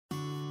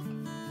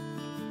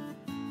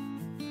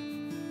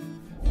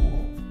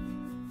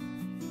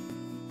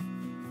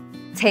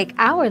Take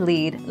our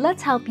lead,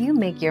 let's help you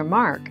make your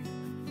mark.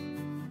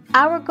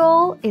 Our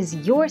goal is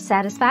your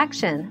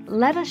satisfaction.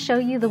 Let us show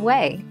you the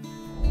way.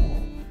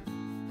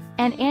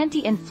 An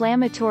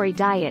anti-inflammatory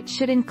diet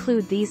should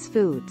include these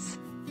foods: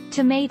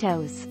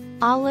 tomatoes,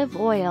 olive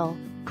oil,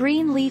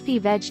 green leafy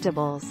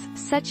vegetables,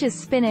 such as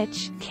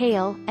spinach,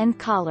 kale, and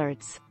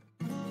collards.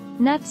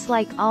 Nuts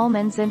like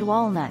almonds and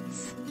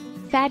walnuts.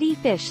 Fatty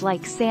fish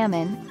like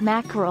salmon,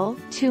 mackerel,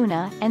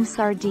 tuna, and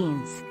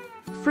sardines.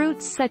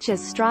 Fruits such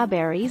as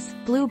strawberries,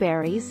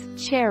 blueberries,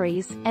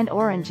 cherries, and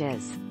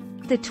oranges.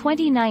 The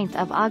 29th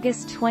of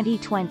August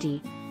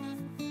 2020.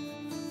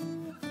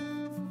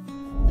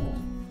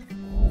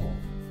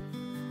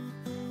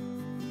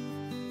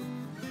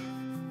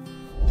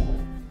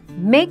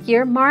 Make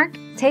your mark,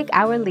 take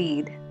our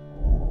lead.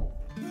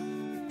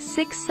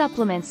 6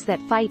 supplements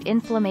that fight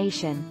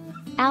inflammation.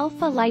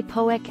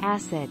 Alpha-lipoic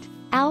acid.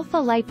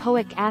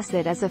 Alpha-lipoic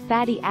acid is a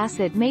fatty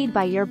acid made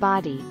by your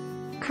body.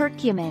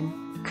 Curcumin.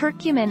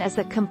 Curcumin is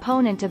a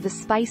component of the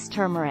spice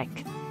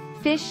turmeric.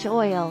 Fish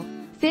oil.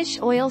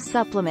 Fish oil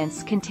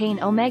supplements contain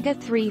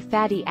omega-3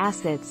 fatty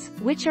acids,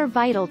 which are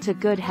vital to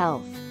good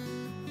health.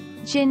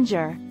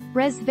 Ginger.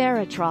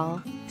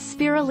 Resveratrol.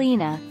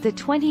 Spirulina, the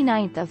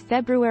 29th of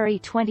February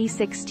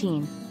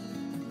 2016.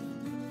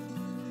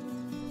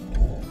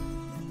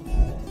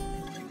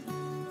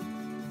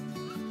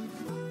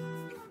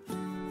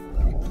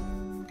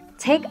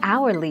 Take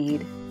our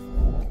lead.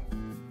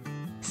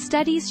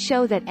 Studies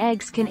show that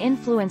eggs can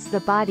influence the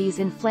body's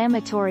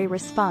inflammatory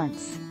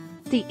response.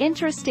 The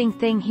interesting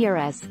thing here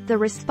is, the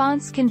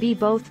response can be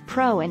both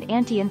pro and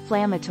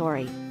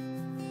anti-inflammatory.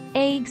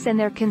 Eggs and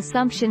their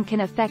consumption can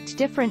affect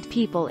different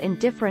people in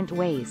different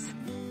ways.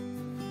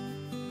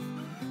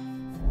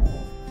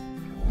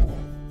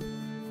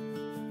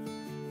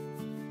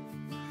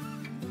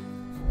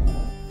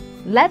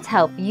 Let's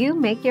help you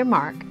make your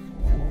mark.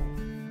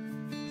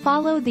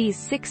 Follow these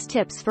 6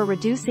 tips for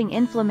reducing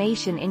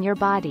inflammation in your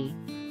body.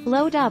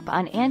 Load up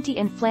on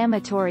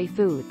anti-inflammatory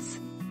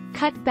foods.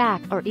 Cut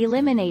back or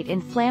eliminate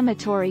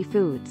inflammatory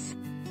foods.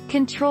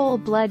 Control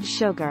blood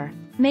sugar.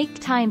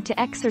 Make time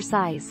to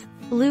exercise.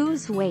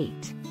 Lose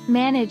weight.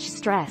 Manage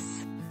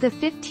stress. The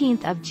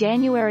 15th of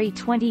January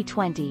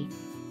 2020.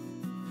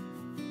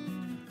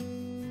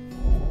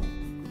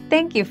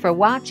 Thank you for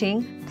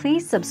watching.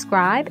 Please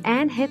subscribe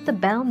and hit the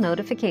bell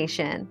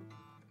notification.